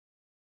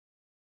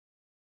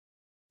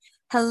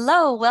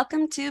Hello,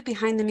 welcome to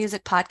Behind the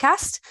Music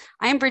podcast.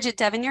 I am Bridget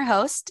Devon, your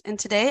host, and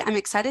today I'm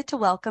excited to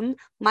welcome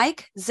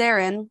Mike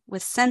Zarin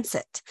with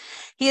Sencit.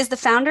 He is the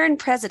founder and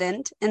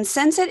president, and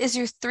Sencit is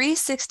your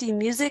 360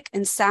 music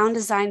and sound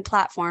design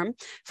platform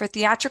for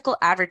theatrical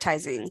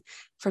advertising.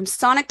 From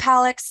sonic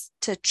palettes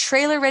to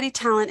trailer-ready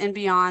talent and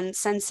beyond,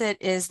 Sencit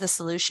is the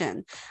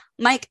solution.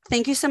 Mike,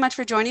 thank you so much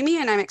for joining me,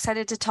 and I'm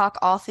excited to talk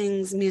all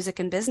things music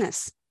and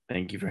business.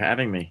 Thank you for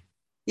having me.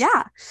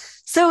 Yeah.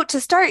 So to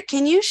start,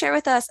 can you share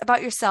with us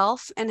about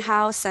yourself and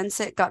how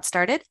Sensit got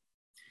started?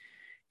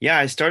 Yeah,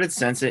 I started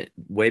Sencit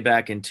way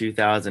back in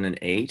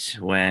 2008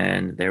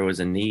 when there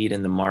was a need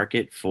in the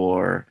market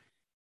for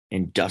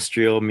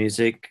industrial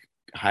music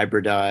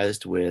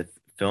hybridized with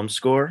film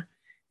score.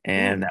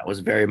 And Mm. that was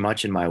very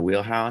much in my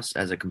wheelhouse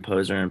as a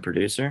composer and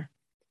producer.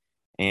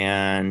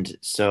 And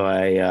so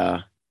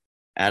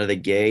out of the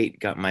gate,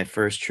 got my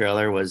first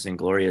trailer was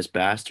Inglorious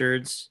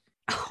Bastards.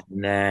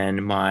 And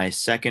then my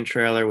second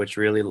trailer, which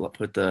really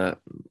put the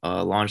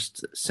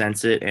launched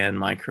Sense and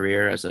my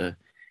career as a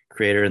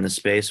creator in the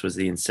space, was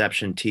the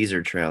Inception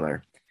teaser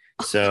trailer.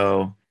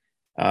 So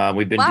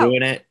we've been Wow.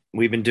 doing it.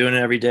 We've been doing it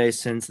every day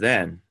since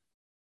then.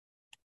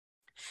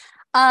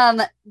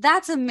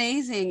 That's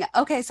amazing.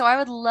 Okay, so I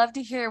would love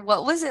to hear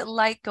what was it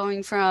like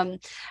going from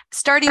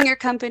starting your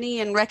company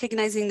and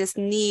recognizing this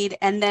need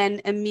and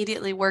then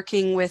immediately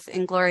working with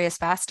Inglorious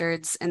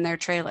Bastards and their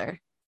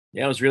trailer.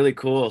 Yeah, it was really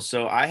cool.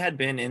 So I had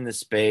been in the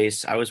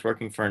space. I was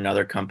working for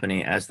another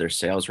company as their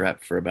sales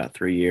rep for about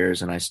 3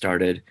 years, and I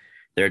started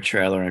their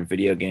trailer and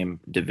video game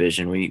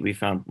division. We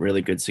found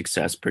really good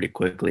success pretty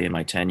quickly in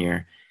my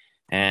tenure.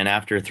 And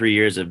after 3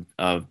 years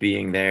of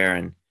being there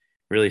and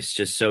really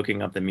just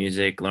soaking up the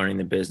music, learning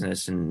the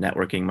business, and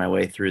networking my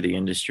way through the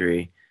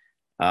industry,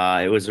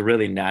 it was a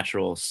really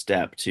natural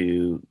step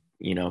to,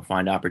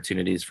 find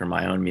opportunities for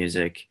my own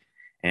music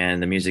and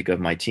the music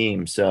of my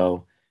team.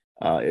 So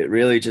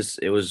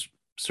it was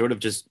sort of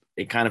just,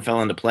 it kind of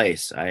fell into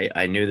place.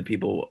 I knew the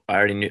people, I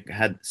already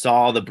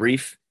saw the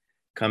brief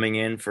coming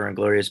in for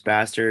Inglorious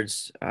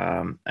Bastards.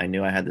 I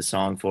knew I had the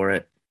song for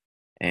it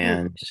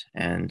Mm.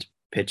 and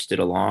pitched it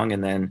along.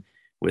 And then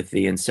with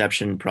the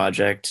Inception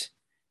project,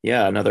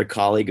 yeah, another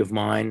colleague of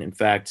mine, in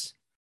fact,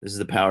 this is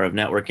the power of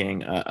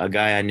networking, a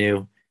guy I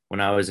knew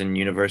when I was in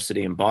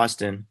university in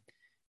Boston,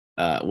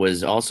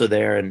 was also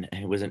there and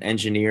he was an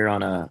engineer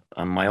on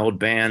my old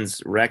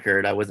band's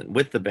record. I wasn't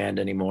with the band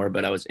anymore,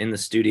 but I was in the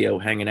studio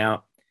hanging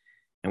out,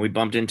 and we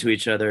bumped into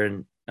each other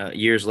and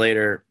years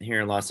later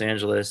here in Los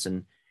Angeles.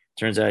 And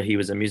turns out he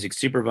was a music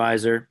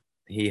supervisor.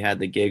 He had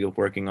the gig of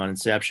working on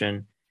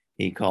Inception.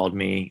 He called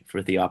me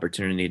for the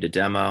opportunity to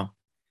demo,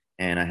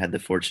 and I had the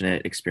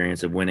fortunate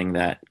experience of winning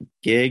that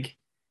gig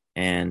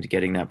and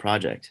getting that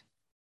project.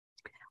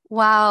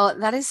 Wow,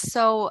 that is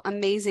so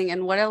amazing.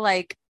 And what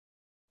a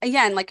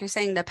again, like you're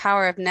saying, the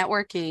power of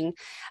networking.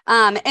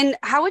 And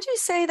how would you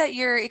say that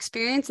your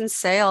experience in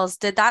sales,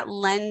 did that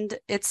lend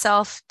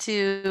itself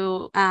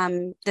to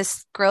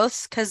this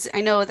growth? Because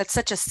I know that's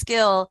such a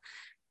skill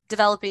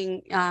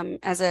developing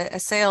as a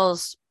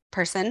sales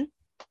person.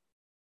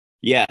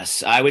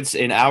 Yes, I would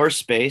say in our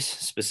space,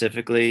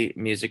 specifically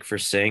music for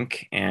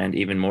sync, and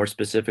even more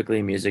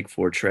specifically, music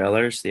for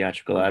trailers,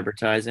 theatrical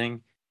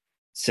advertising.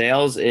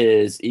 Sales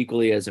is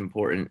equally as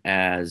important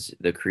as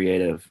the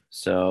creative.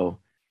 So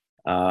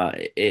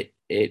it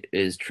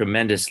is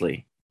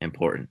tremendously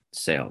important,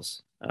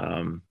 sales,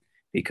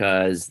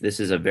 because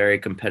this is a very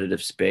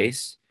competitive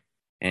space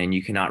and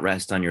you cannot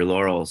rest on your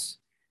laurels.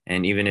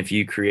 And even if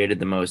you created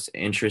the most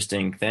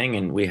interesting thing,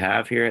 and we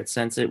have here at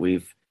Sensit,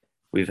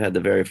 we've had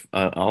the very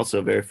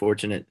also very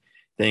fortunate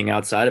thing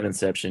outside of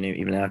Inception,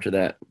 even after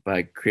that,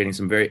 by creating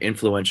some very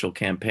influential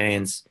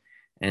campaigns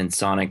and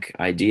sonic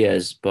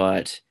ideas.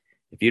 But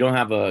if you don't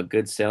have a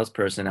good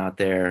salesperson out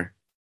there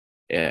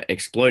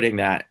exploiting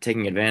that,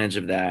 taking advantage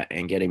of that,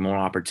 and getting more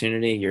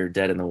opportunity, you're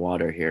dead in the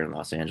water here in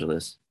Los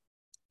Angeles.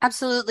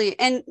 Absolutely.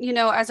 And,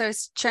 as I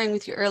was sharing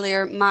with you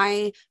earlier,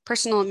 my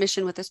personal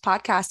mission with this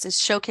podcast is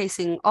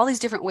showcasing all these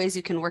different ways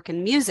you can work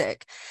in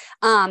music.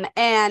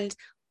 And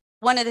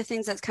one of the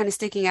things that's kind of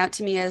sticking out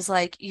to me is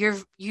like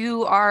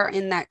you are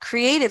in that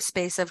creative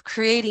space of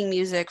creating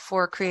music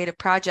for creative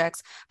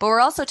projects, but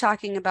we're also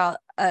talking about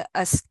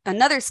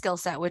another skill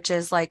set, which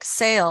is like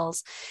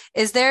sales.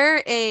 Is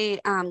there a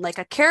like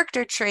a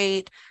character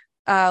trait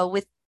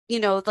with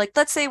like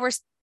let's say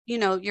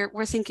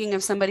we're thinking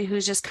of somebody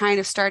who's just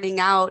kind of starting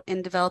out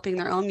and developing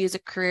their own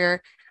music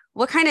career.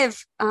 What kind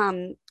of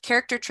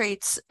character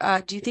traits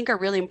do you think are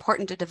really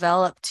important to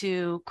develop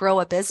to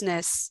grow a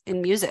business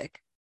in music?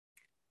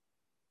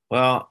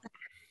 Well,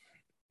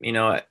 you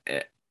know,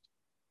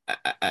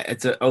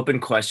 it's an open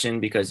question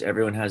because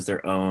everyone has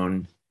their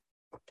own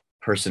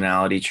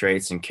personality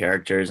traits and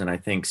characters, and I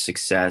think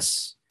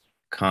success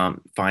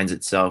finds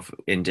itself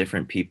in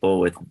different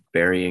people with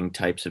varying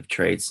types of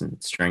traits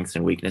and strengths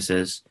and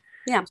weaknesses.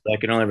 Yeah. So I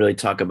can only really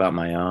talk about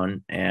my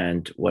own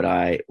and what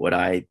I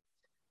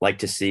like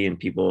to see in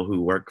people who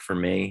work for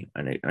me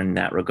in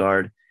that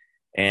regard.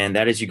 And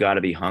that is, you got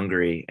to be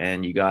hungry,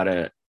 and you got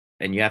to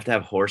and you have to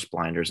have horse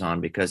blinders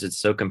on because it's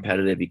so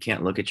competitive. You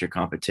can't look at your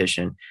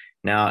competition.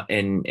 Now,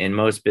 in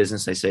most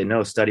business, I say,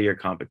 no, study your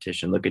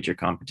competition, look at your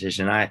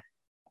competition. I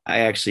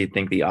actually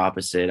think the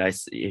opposite.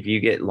 If you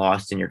get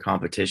lost in your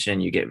competition,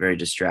 you get very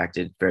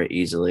distracted very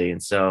easily.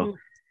 And so, Mm,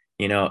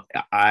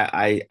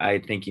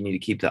 I think you need to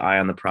keep the eye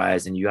on the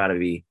prize, and you got to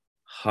be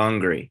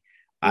hungry.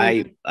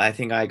 mhm, I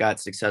think I got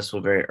successful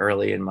very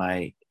early in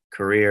my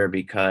career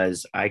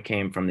because I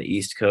came from the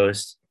East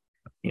Coast.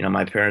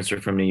 My parents were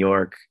from New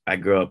York. I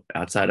grew up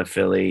outside of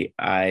Philly.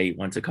 I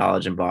went to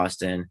college in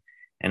Boston,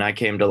 and I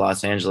came to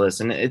Los Angeles.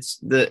 And it's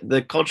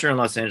the culture in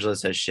Los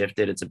Angeles has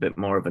shifted. It's a bit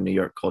more of a New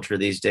York culture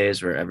these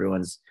days, where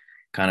everyone's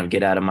kind of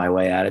get out of my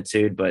way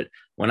attitude. But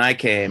when I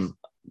came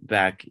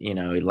back,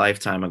 a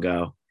lifetime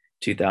ago,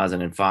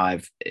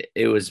 2005,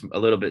 it was a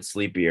little bit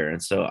sleepier,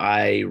 and so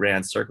I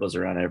ran circles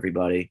around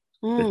everybody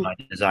with mm, my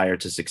desire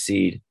to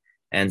succeed.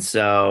 And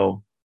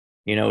so,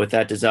 with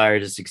that desire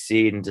to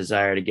succeed and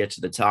desire to get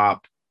to the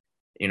top,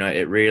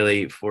 it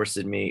really forced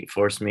me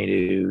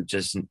to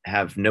just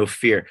have no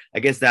fear. I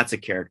guess that's a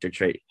character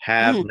trait.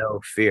 Have mhm.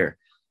 no fear.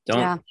 Don't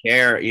Yeah.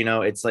 care.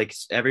 It's like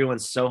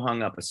everyone's so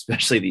hung up,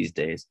 especially these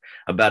days,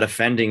 about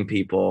offending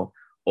people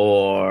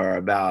or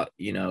about,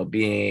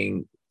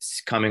 being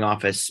coming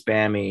off as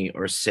spammy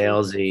or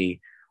Mm, salesy,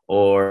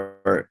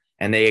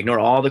 and they ignore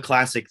all the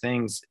classic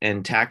things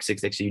and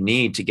tactics that you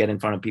need to get in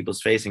front of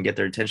people's face and get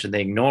their attention.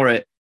 They ignore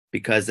it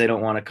because they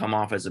don't want to come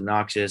off as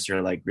obnoxious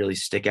or like really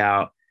stick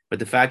out. But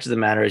the fact of the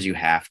matter is, you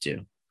have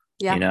to,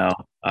 yeah. you know.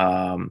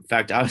 In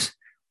fact, I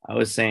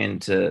was saying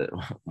to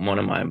one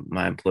of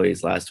my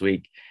employees last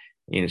week,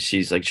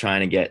 she's like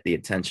trying to get the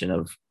attention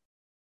of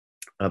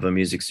a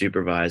music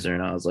supervisor,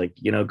 and I was like,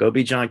 go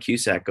be John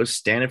Cusack, go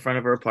stand in front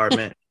of her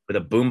apartment with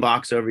a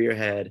boombox over your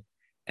head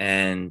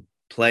and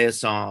play a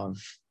song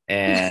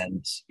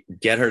and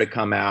get her to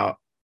come out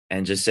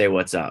and just say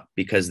what's up,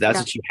 because that's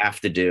Yeah. what you have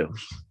to do.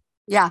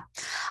 Yeah.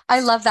 I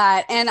love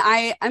that. And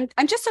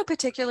I'm just so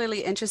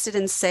particularly interested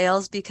in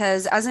sales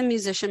because as a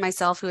musician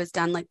myself who has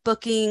done like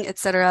booking, et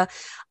cetera,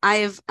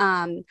 I've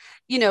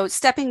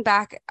stepping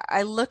back,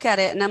 I look at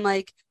it and I'm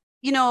like,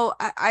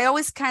 I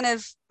always kind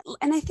of,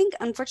 and I think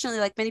unfortunately,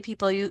 like many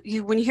people,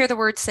 you when you hear the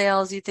word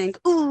sales, you think,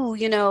 ooh,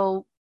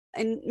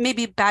 and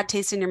maybe bad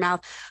taste in your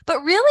mouth.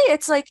 But really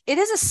it's like it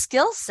is a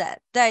skill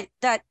set that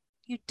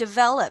you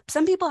develop.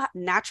 Some people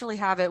naturally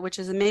have it, which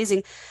is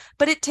amazing,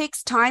 but it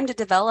takes time to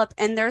develop.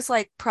 And there's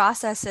like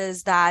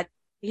processes that,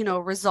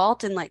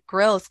 result in like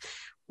growth.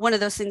 One of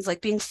those things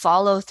like being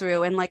follow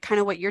through and like kind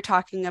of what you're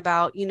talking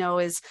about,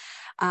 is,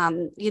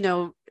 um, you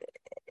know,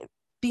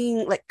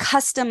 being like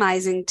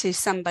customizing to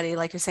somebody,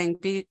 like you're saying,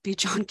 be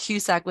John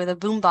Cusack with a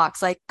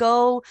boombox, like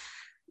go,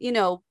 you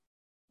know,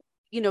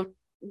 you know,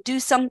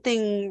 do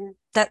something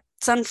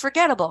that's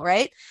unforgettable,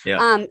 right?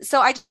 Yeah.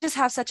 So I just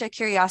have such a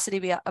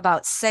curiosity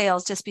about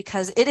sales just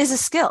because it is a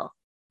skill.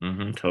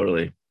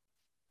 Totally.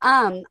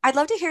 I'd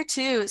love to hear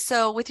too.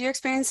 So, with your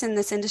experience in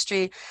this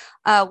industry,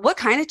 what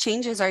kind of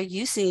changes are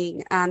you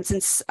seeing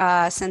since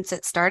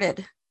it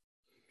started?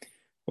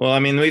 Well, I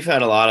mean, we've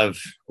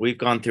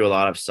gone through a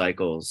lot of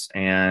cycles,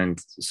 and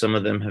some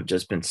of them have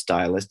just been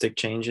stylistic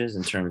changes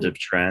in terms Mm, of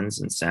trends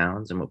and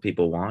sounds and what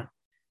people want.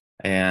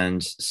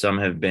 And some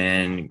have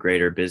been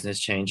greater business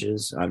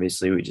changes.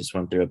 Obviously, we just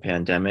went through a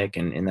pandemic,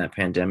 and in that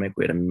pandemic,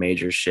 we had a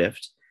major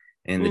shift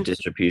in the mm,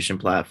 distribution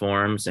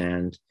platforms,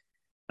 and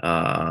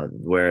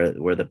where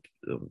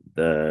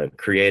the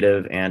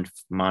creative and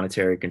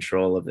monetary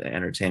control of the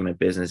entertainment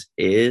business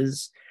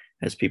is,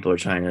 as people are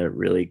trying to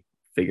really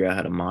figure out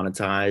how to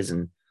monetize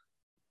and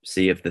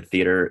see if the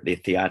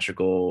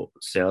theatrical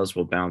sales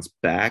will bounce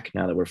back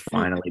now that we're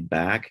mm, finally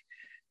back.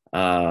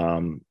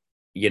 Um,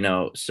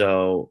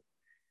 so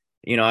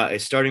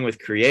starting with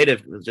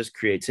just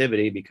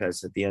creativity,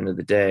 because at the end of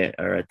the day,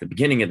 or at the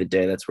beginning of the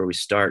day, that's where we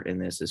start in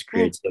this, is mm,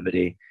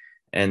 creativity.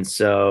 And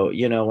so,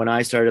 when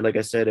I started, like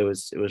I said, it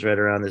was right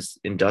around this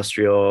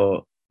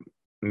industrial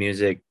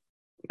music,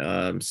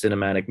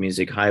 cinematic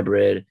music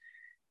hybrid,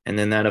 and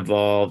then that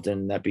evolved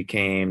and that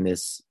became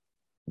this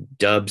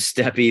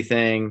dubsteppy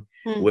thing,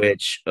 mm,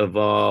 which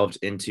evolved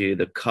into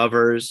the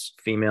covers,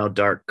 female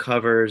dark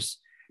covers.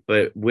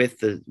 But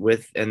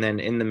and then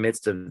in the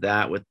midst of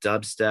that, with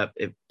dubstep,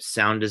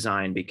 sound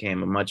design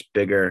became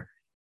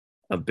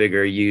a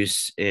bigger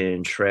use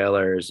in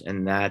trailers.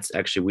 And that's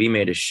actually, we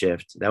made a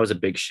shift. That was a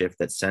big shift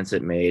that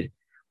Sencit made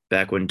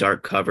back when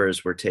dark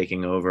covers were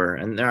taking over,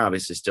 and they're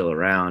obviously still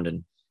around.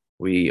 And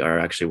we are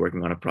actually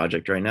working on a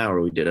project right now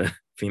where we did a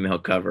female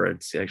cover.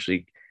 It's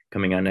actually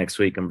coming out next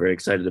week. I'm very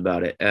excited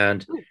about it.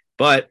 mm,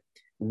 But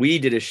we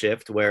did a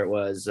shift where it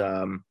was,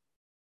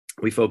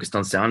 we focused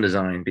on sound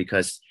design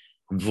because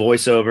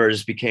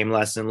voiceovers became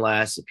less and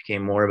less. It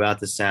became more about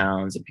the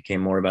sounds. It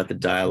became more about the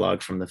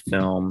dialogue from the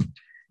film.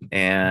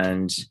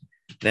 And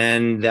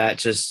then that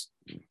just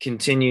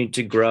continued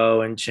to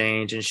grow and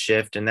change and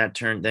shift. And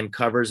then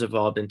covers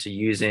evolved into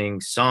using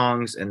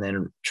songs and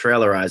then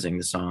trailerizing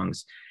the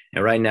songs.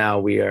 And right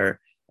now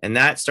and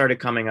that started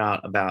coming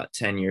out about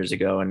 10 years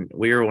ago. And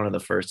we were one of the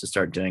first to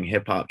start doing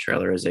hip hop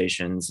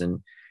trailerizations.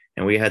 And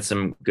And we had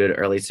some good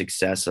early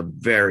success a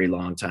very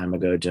long time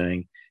ago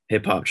doing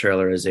hip hop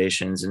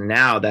trailerizations. And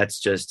now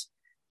that's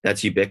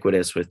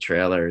ubiquitous with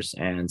trailers.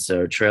 And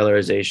so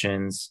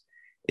trailerizations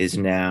is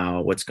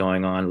now what's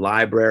going on.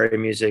 Library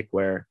music,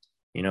 where,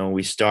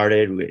 we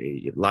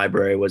started,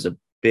 library was a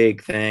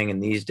big thing.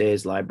 And these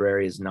days,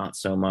 library is not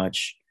so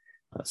much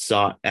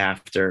sought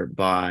after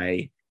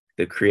by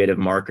the creative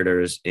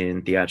marketers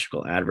in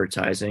theatrical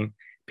advertising.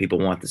 People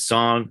want the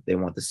song, they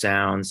want the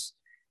sounds.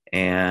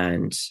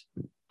 And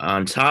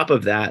on top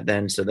of that,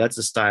 then, so that's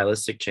a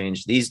stylistic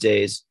change these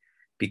days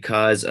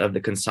because of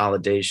the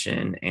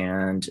consolidation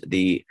and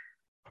the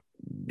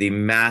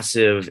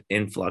massive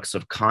influx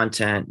of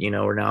content.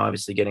 We're now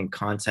obviously getting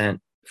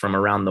content from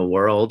around the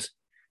world.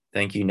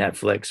 Thank you,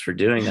 Netflix, for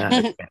doing that.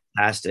 It's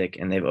fantastic.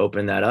 And they've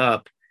opened that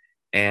up.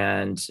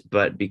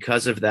 But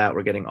because of that,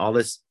 we're getting all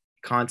this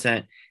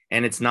content,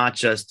 and it's not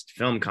just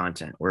film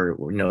content. We're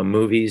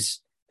movies.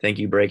 Thank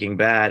you, Breaking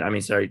Bad.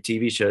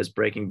 TV shows.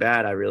 Breaking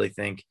Bad, I really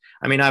think.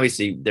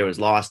 Obviously there was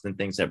Lost and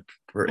things that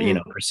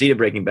preceded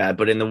Breaking Bad,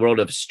 but in the world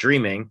of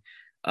streaming,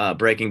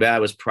 Breaking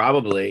Bad was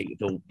probably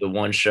the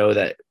one show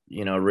that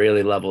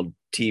really leveled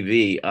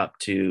TV up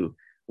to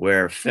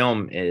where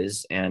film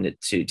is, and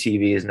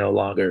TV is no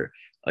longer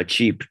a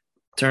cheap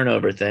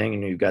turnover thing.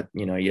 And you've got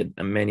you had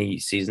many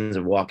seasons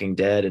of Walking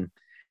Dead,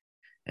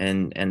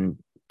 and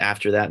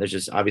after that, there's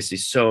just obviously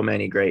so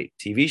many great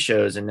TV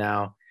shows, and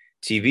now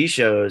TV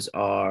shows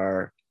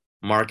are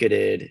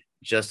marketed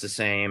just the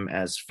same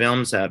as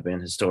films have been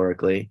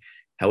historically.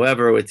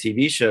 However, with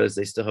TV shows,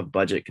 they still have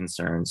budget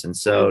concerns. And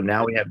so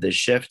now we have this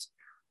shift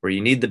where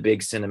you need the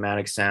big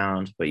cinematic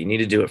sound, but you need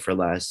to do it for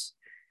less,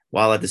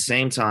 while at the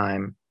same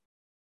time,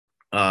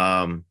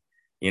 and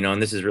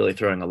this is really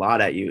throwing a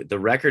lot at you, the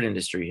record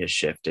industry has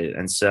shifted.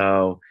 And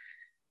so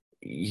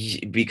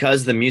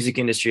because the music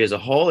industry as a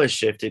whole has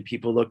shifted,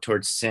 people look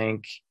towards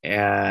sync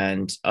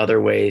and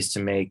other ways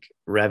to make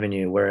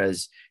revenue.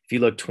 Whereas if you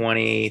look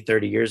 20,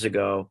 30 years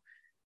ago,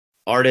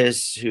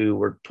 artists who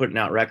were putting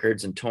out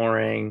records and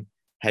touring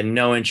had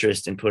no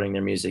interest in putting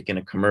their music in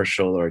a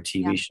commercial or a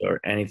TV show or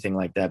anything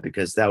like that,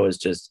 because that was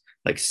just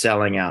like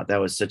selling out.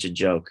 That was such a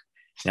joke.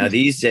 Now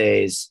these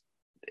days,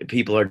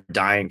 people are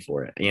dying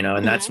for it,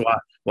 and that's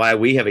why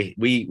we have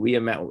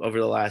met over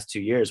the last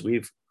 2 years.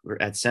 We've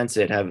at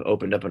Sencit have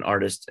opened up an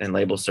artist and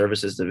label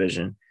services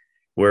division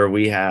where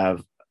we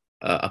have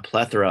a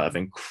plethora of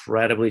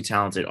incredibly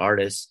talented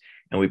artists,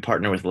 and we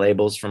partner with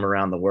labels from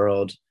around the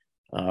world,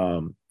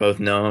 both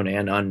known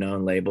and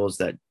unknown labels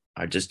that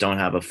just don't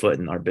have a foot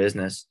in our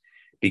business,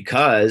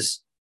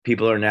 because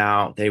people are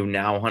now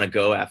want to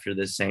go after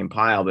the same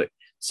pile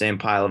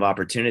of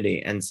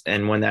opportunity.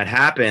 And when that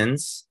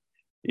happens,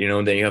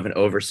 then you have an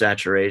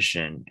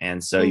oversaturation.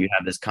 And so you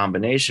have this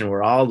combination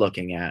we're all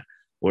looking at,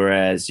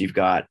 whereas you've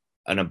got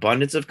an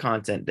abundance of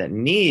content that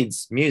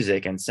needs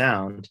music and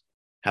sound.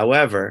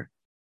 However,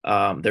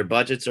 their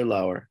budgets are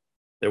lower.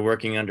 They're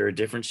working under a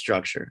different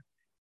structure.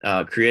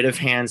 Creative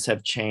hands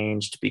have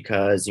changed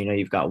because,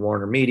 you've got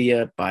Warner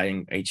Media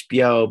buying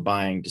HBO,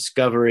 buying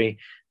Discovery,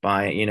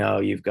 buying,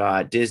 you've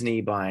got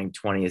Disney buying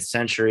 20th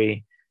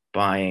Century,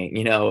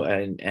 buying,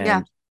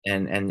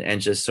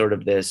 and just sort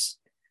of this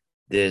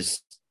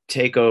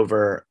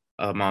takeover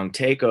among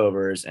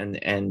takeovers.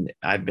 And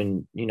I've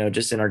been,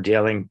 just in our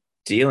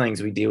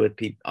dealings, we deal with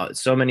people,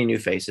 so many new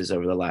faces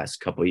over the last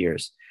couple of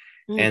years.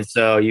 And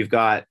so you've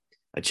got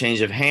a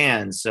change of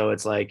hands. So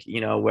it's like,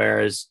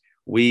 whereas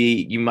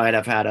you might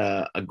have had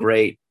a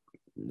great,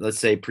 let's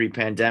say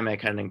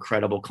pre-pandemic, had an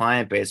incredible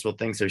client base. Well,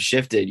 things have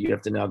shifted. You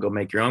have to now go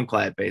make your own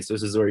client base.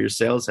 This is where your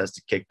sales has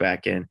to kick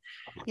back in.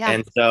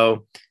 And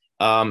so,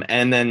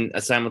 and then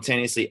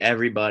simultaneously,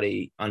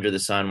 everybody under the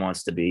sun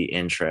wants to be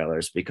in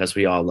trailers, because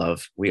we all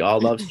love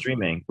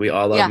streaming. We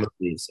all love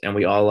movies, and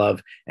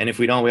and if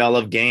we don't, we all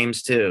love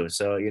games too.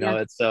 So,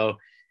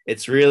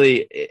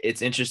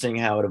 it's interesting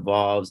how it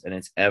evolves, and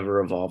it's ever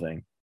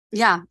evolving.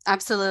 Yeah,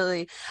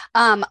 absolutely.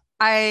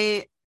 I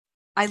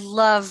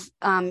love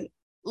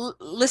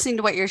listening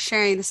to what you're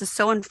sharing. This is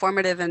so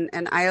informative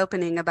and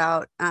eye-opening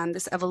about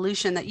this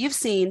evolution that you've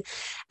seen.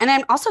 And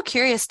I'm also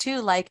curious too,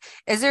 like,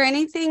 is there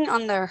anything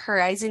on the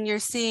horizon you're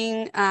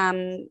seeing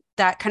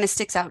that kind of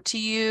sticks out to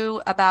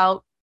you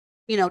about,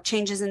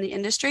 changes in the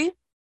industry?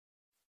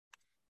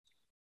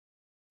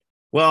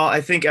 Well,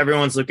 I think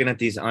everyone's looking at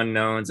these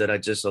unknowns that I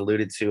just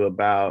alluded to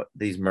about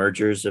these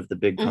mergers of the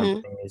big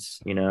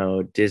companies,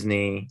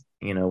 Disney,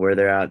 where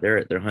they're at, they're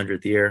at their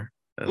 100th year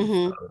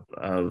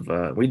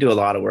we do a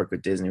lot of work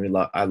with Disney.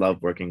 I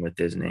love working with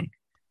Disney.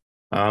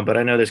 But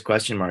I know there's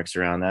question marks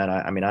around that.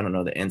 I don't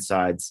know the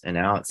insides and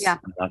outs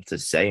enough to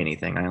say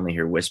anything. I only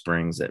hear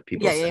whisperings that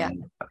people say,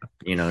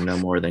 no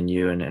more than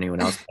you and anyone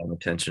else paying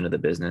attention to the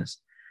business.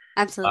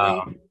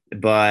 Absolutely.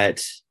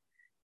 But,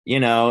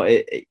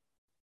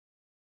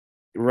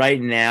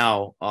 right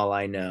now, all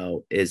I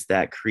know is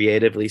that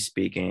creatively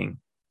speaking,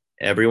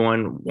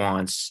 everyone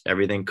wants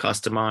everything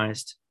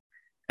customized.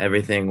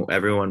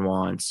 Everyone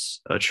wants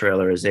a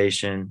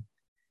trailerization,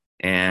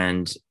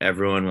 and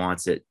everyone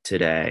wants it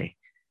today.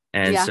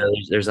 And Yeah. so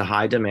there's a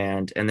high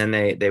demand, and then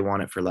they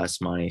want it for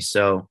less money.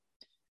 So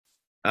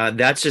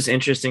that's just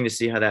interesting to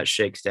see how that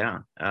shakes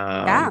down,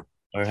 Yeah.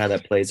 or how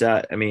that plays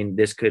out. I mean,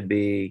 this could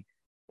be,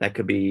 that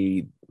could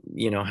be,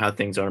 how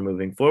things are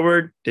moving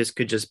forward. This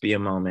could just be a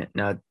moment.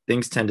 Now,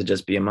 things tend to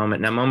just be a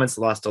moment. Now, moments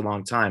last a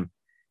long time.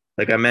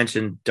 Like I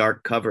mentioned,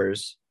 dark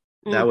covers,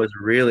 that Mm. was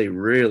really,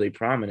 really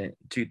prominent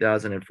in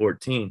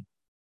 2014.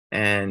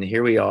 And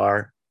here we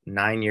are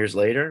 9 years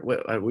later.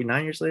 What, are we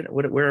 9 years later?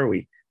 Where are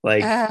we?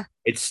 Like, Uh,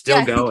 it's yeah, still I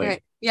think you're going.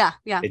 right. Yeah.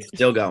 Yeah. It's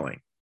still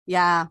going.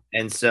 Yeah.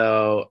 And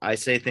so I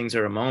say things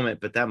are a moment,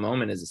 but that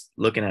moment is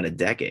looking at a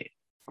decade.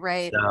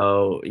 Right.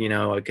 So,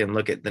 I can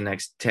look at the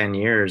next 10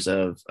 years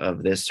of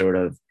this sort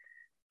of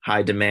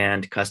high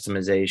demand,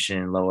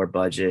 customization, lower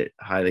budget,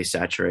 highly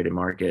saturated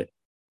market.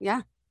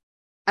 Yeah.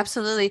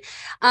 Absolutely.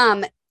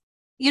 Um,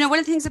 one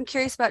of the things I'm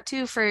curious about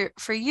too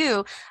for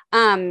you,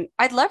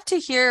 I'd love to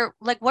hear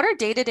like what are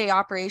day-to-day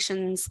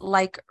operations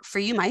like for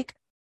you, Mike?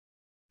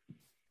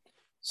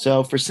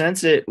 So for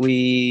Sencit,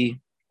 we've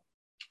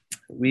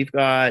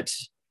got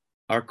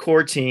our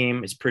core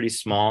team is pretty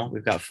small.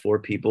 We've got 4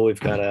 people. I've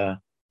got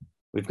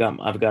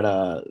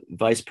a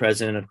vice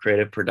president of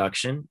creative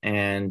production,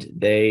 and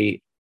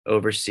they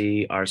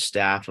oversee our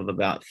staff of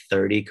about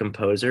 30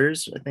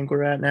 composers, I think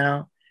we're at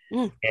now.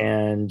 Mm,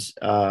 And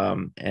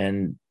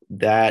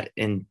that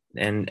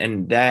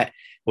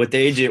what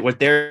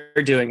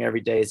they're doing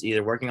every day is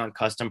either working on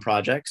custom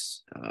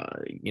projects,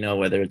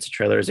 whether it's a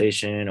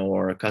trailerization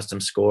or a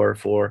custom score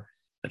for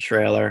a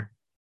trailer,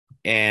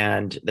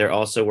 and they're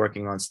also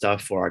working on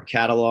stuff for our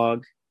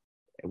catalog,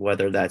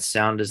 whether that's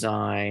sound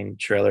design,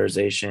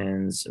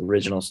 trailerizations,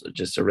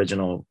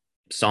 original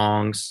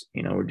songs.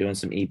 We're doing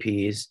some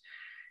EPs,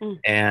 mm.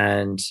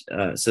 and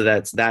so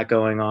that's that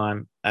going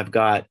on. I've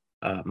got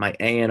my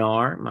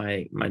A&R,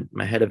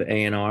 my head of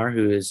A&R,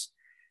 who is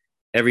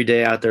every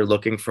day out there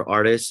looking for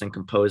artists and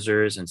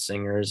composers and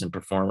singers and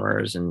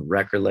performers and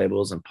record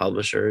labels and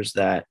publishers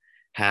that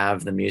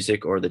have the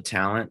music or the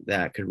talent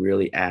that could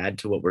really add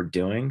to what we're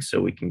doing,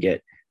 so we can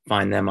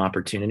find them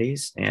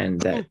opportunities, and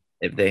that Mm.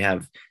 if they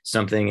have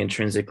something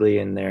intrinsically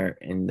in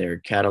their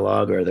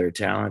catalog or their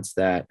talents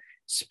that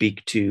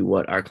speak to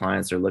what our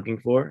clients are looking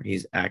for,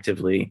 he's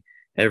actively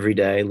every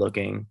day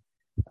looking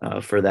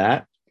for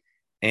that.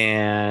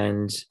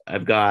 And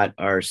I've got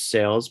our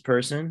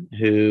salesperson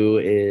who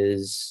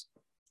is,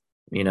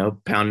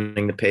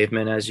 pounding the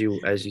pavement, as you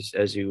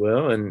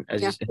will, and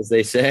Yeah. as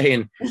they say,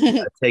 and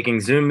taking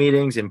Zoom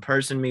meetings,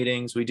 in-person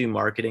meetings. We do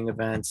marketing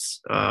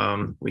events.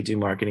 We do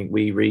marketing.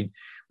 We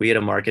had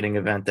a marketing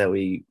event that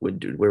we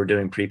were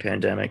doing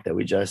pre-pandemic that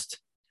we just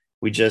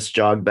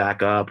jogged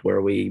back up,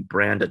 where we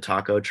brand a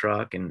taco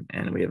truck, and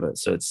we have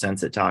so it's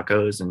Sencit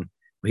tacos, and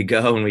we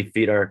go and we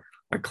feed our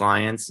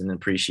clients in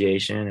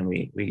appreciation, and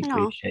we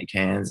No. shake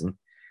hands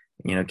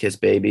and kiss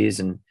babies,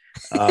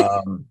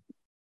 um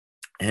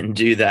and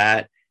do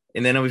that.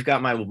 And then we've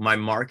got my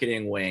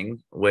marketing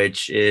wing,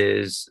 which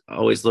is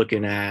always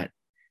looking at,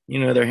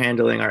 they're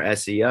handling our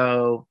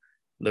SEO,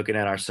 looking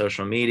at our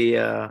social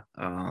media,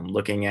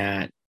 looking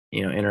at,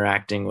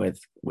 interacting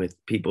with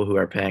people who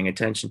are paying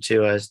attention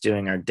to us,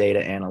 doing our data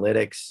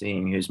analytics,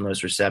 seeing who's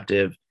most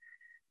receptive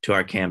to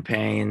our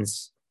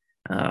campaigns,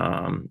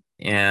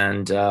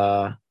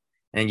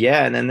 and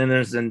yeah, and then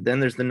there's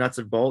the nuts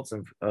and bolts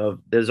of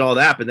there's all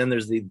that, but then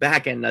there's the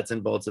back end nuts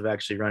and bolts of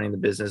actually running the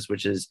business,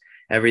 which is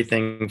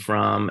everything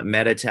from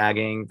meta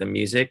tagging the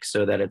music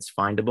so that it's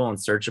findable and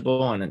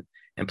searchable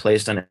and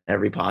placed on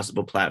every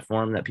possible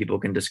platform that people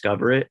can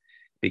discover it,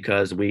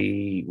 because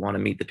we want to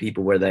meet the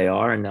people where they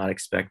are and not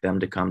expect them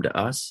to come to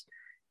us.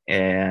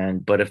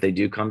 But if they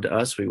do come to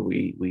us,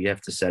 we have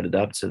to set it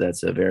up so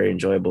that's a very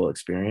enjoyable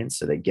experience,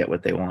 so they get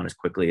what they want as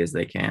quickly as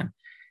they can.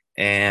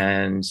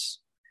 And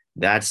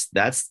that's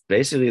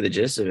basically the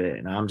gist of it.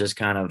 And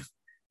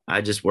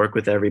I just work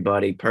with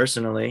everybody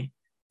personally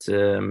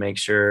to make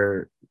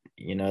sure,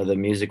 the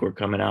music we're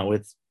coming out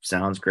with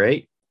sounds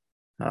great.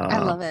 I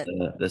love it.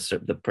 The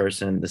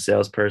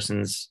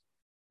salesperson's,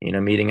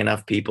 meeting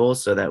enough people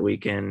so that we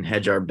can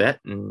hedge our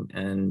bet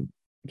and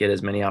get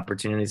as many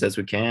opportunities as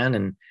we can,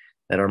 and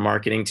that our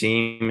marketing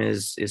team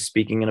is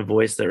speaking in a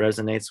voice that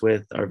resonates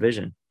with our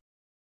vision.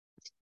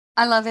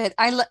 I love it.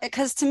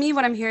 Because to me,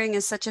 what I'm hearing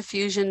is such a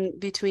fusion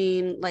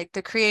between like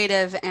the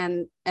creative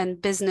and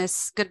good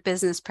business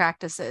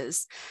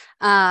practices,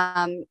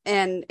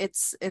 and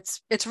it's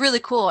really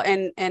cool,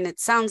 and it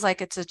sounds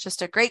like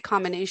just a great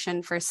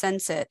combination for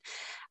Sensit.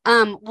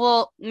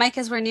 Well, Mike,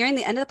 as we're nearing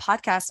the end of the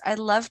podcast, I'd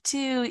love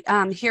to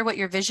hear what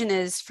your vision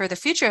is for the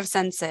future of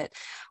Sensit.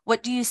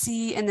 What do you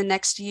see in the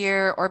next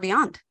year or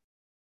beyond?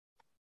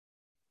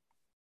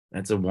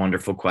 That's a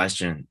wonderful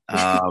question.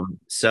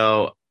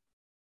 So,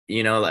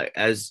 like,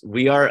 as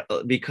we are,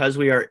 because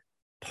we are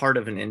part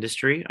of an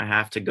industry, I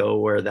have to go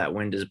where that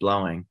wind is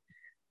blowing.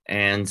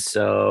 And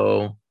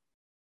so,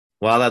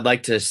 while I'd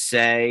like to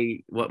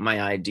say what my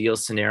ideal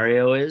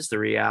scenario is, the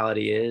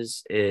reality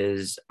is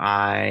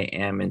I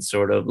am in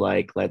sort of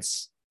like,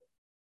 let's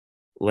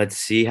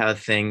see how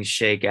things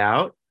shake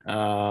out.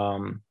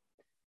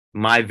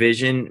 My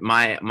vision,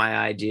 my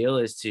ideal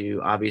is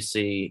to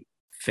obviously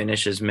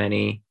finish as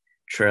many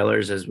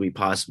trailers as we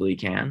possibly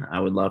can. I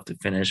would love to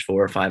finish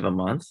 4 or 5 a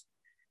month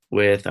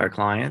with our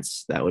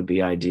clients. That would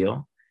be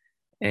ideal.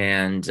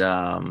 And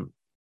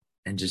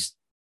just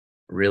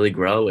really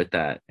grow with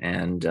that.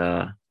 And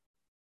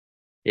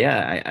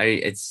yeah, I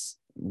it's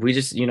we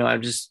just,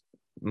 I'm just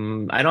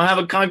I don't have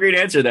a concrete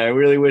answer there. I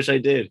really wish I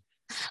did.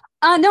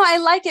 No, I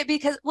like it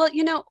because, well,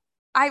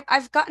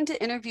 I've gotten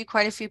to interview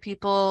quite a few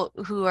people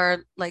who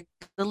are like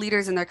the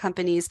leaders in their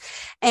companies,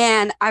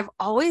 and I've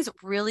always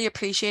really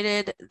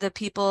appreciated the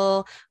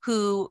people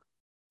who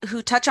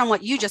touch on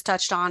what you just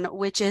touched on,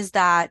 which is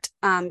that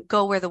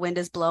go where the wind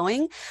is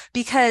blowing,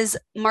 because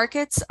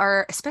markets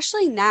are,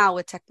 especially now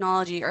with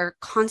technology, are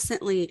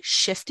constantly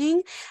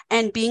shifting,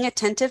 and being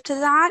attentive to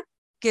that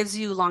gives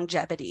you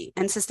longevity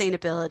and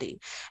sustainability.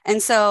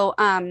 And so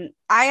I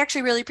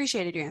actually really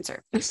appreciated your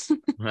answer.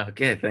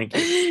 Okay, thank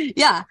you.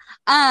 Yeah.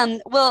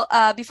 Well,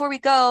 before we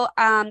go,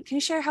 can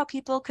you share how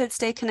people could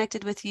stay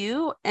connected with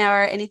you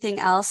or anything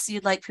else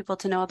you'd like people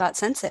to know about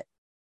Sensit?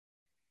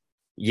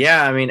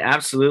 Yeah, I mean,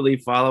 absolutely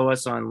follow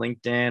us on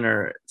LinkedIn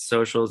or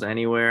socials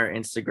anywhere.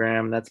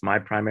 Instagram, that's my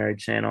primary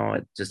channel.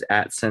 It's just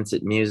at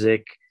Sencit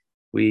Music.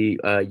 We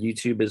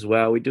YouTube as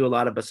well. We do a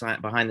lot of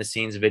behind the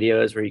scenes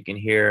videos where you can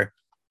hear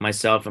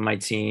myself and my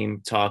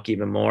team talk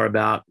even more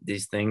about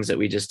these things that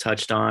we just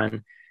touched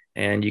on.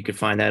 And you can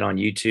find that on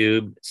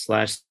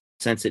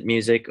YouTube/Sencit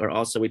Music, or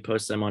also we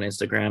post them on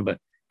Instagram, but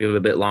we have a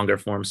bit longer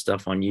form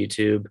stuff on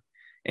YouTube.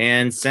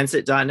 And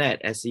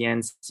Sencit.net,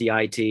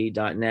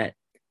 Sencit.net.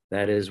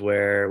 That is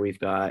where we've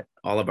got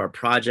all of our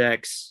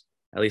projects,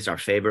 at least our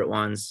favorite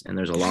ones, and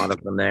there's a lot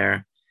of them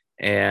there.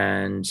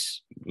 And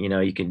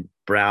you can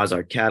browse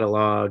our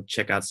catalog,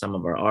 check out some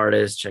of our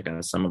artists, check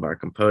out some of our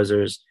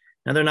composers.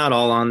 Now they're not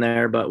all on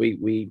there, but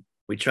we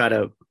try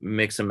to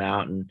mix them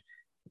out and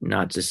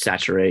not just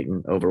saturate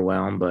and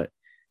overwhelm. But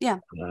Yeah.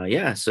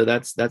 yeah, so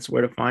that's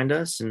where to find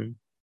us, and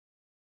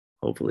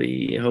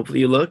hopefully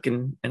you look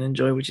and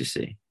enjoy what you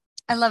see.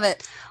 I love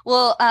it.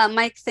 Well,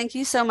 Mike, thank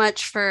you so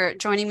much for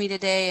joining me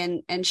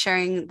today and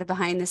sharing the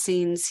behind the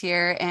scenes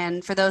here.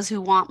 And for those who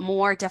want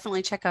more,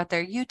 definitely check out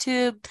their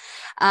YouTube.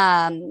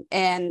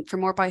 And for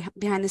more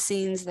behind the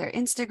scenes, their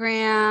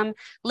Instagram,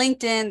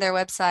 LinkedIn, their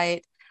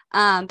website.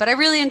 But I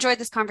really enjoyed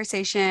this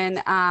conversation.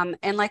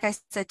 And like I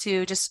said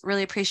too, just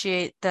really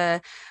appreciate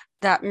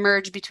that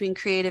merge between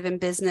creative and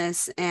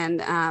business.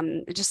 And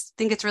I just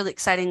think it's really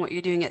exciting what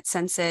you're doing at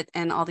Sensit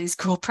and all these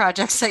cool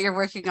projects that you're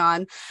working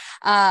on.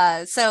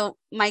 So,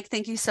 Mike,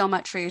 thank you so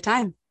much for your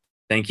time.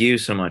 Thank you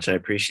so much. I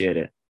appreciate it.